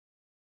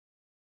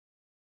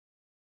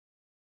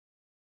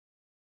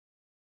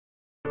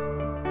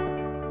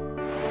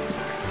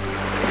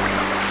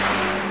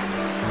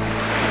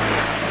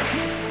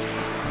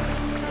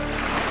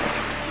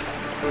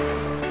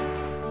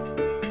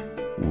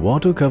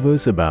Water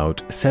covers about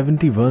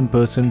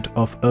 71%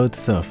 of Earth's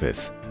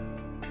surface.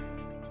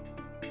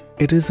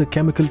 It is a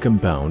chemical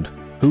compound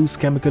whose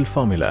chemical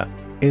formula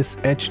is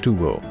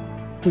H2O,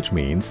 which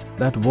means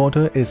that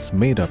water is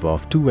made up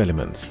of two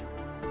elements,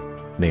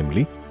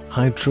 namely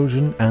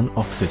hydrogen and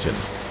oxygen.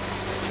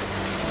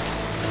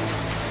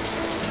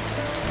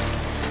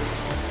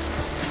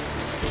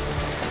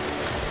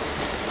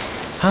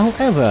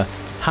 However,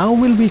 how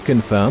will we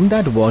confirm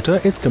that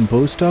water is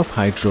composed of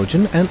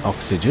hydrogen and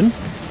oxygen?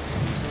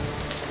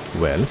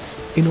 Well,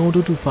 in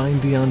order to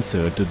find the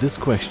answer to this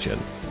question,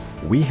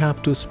 we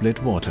have to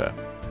split water.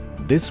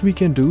 This we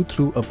can do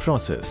through a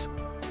process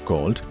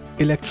called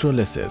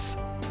electrolysis.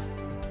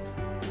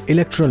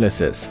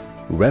 Electrolysis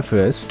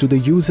refers to the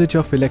usage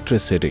of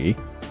electricity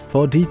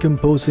for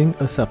decomposing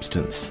a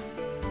substance.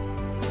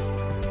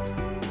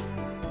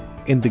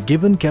 In the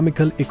given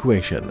chemical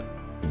equation,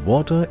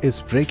 water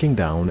is breaking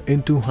down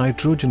into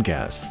hydrogen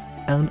gas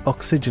and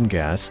oxygen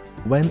gas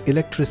when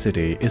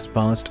electricity is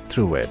passed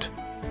through it.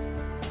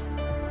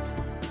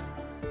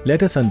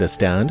 Let us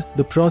understand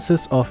the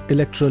process of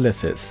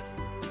electrolysis.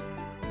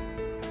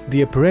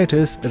 The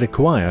apparatus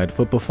required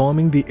for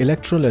performing the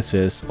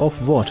electrolysis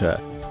of water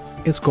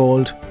is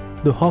called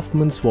the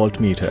Hofmann's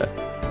voltmeter.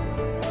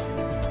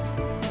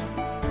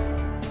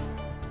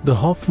 The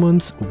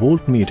Hofmann's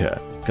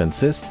voltmeter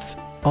consists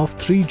of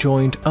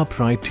three-joint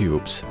upright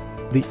tubes.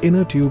 The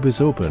inner tube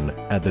is open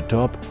at the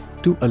top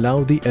to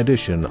allow the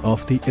addition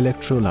of the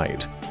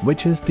electrolyte,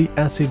 which is the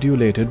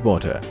acidulated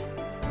water.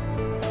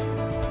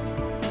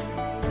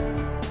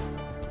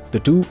 The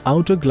two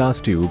outer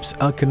glass tubes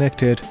are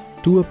connected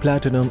to a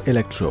platinum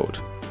electrode.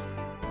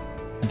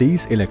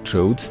 These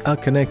electrodes are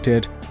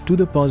connected to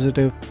the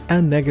positive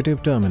and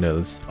negative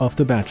terminals of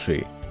the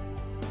battery.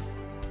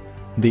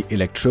 The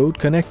electrode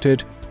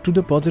connected to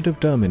the positive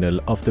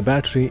terminal of the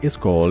battery is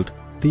called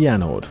the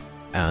anode,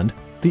 and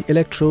the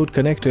electrode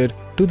connected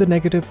to the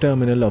negative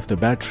terminal of the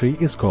battery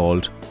is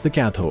called the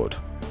cathode.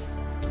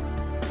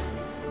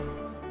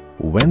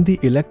 When the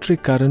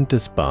electric current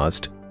is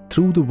passed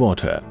through the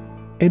water,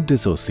 it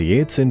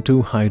dissociates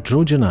into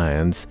hydrogen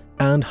ions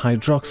and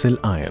hydroxyl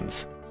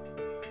ions.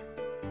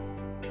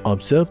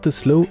 Observe the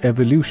slow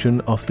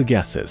evolution of the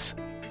gases.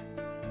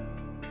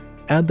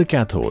 At the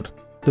cathode,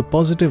 the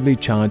positively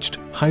charged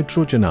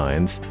hydrogen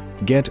ions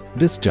get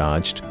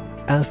discharged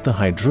as the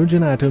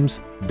hydrogen atoms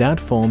that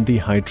form the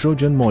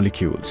hydrogen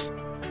molecules.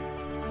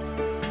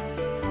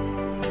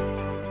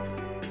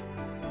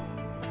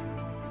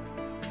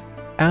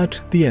 At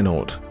the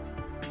anode,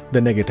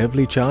 the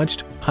negatively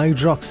charged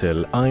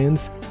hydroxyl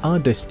ions are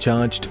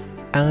discharged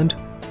and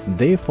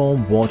they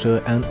form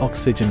water and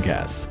oxygen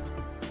gas.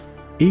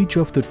 Each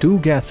of the two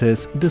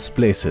gases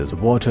displaces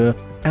water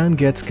and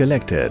gets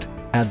collected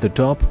at the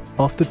top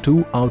of the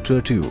two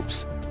outer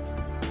tubes.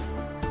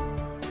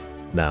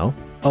 Now,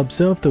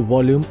 observe the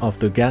volume of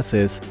the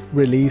gases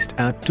released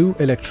at two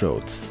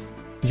electrodes.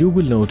 You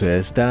will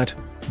notice that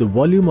the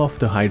volume of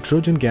the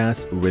hydrogen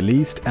gas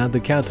released at the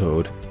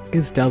cathode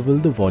is double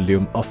the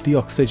volume of the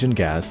oxygen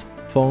gas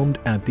formed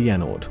at the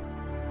anode.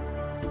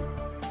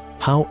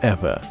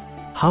 However,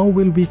 how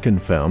will we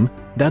confirm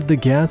that the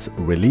gas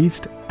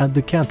released at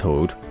the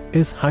cathode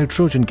is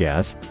hydrogen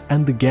gas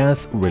and the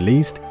gas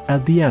released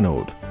at the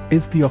anode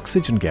is the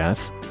oxygen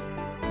gas?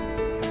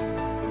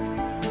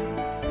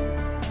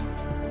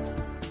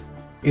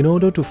 In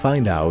order to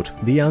find out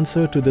the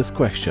answer to this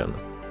question,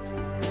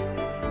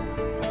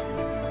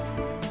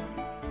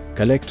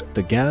 collect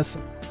the gas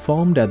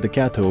formed at the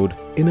cathode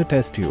in a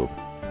test tube.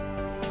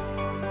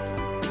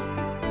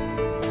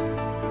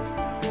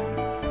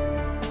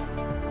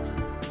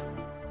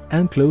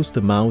 And close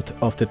the mouth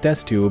of the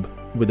test tube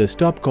with a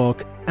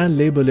stopcock and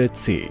label it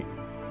C.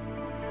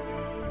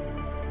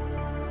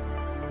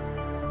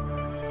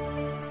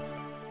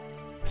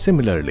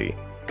 Similarly,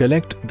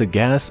 collect the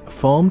gas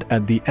formed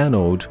at the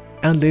anode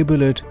and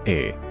label it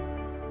A.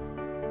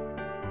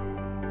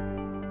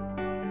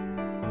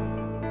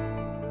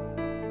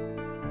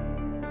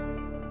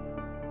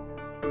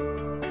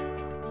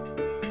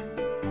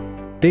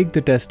 Take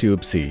the test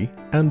tube C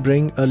and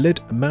bring a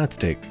lit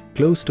matchstick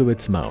close to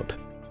its mouth.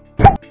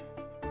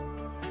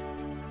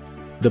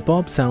 The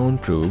pop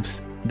sound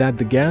proves that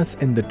the gas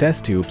in the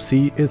test tube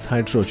C is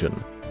hydrogen.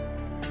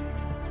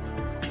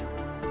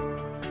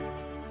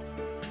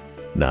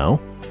 Now,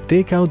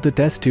 take out the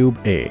test tube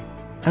A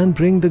and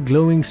bring the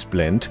glowing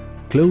splint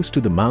close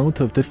to the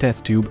mouth of the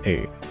test tube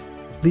A.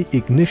 The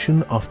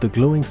ignition of the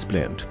glowing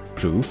splint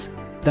proves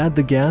that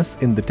the gas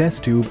in the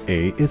test tube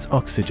A is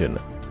oxygen.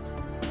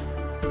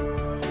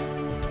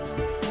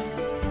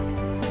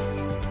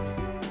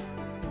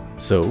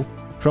 So,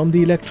 from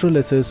the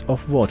electrolysis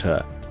of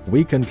water,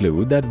 we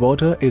conclude that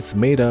water is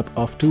made up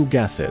of two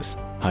gases,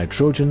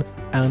 hydrogen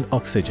and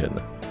oxygen.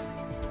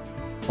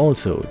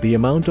 Also, the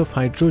amount of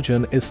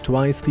hydrogen is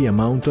twice the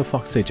amount of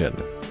oxygen.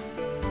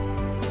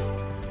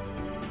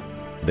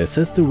 This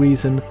is the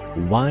reason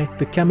why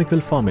the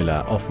chemical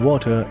formula of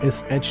water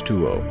is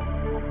H2O.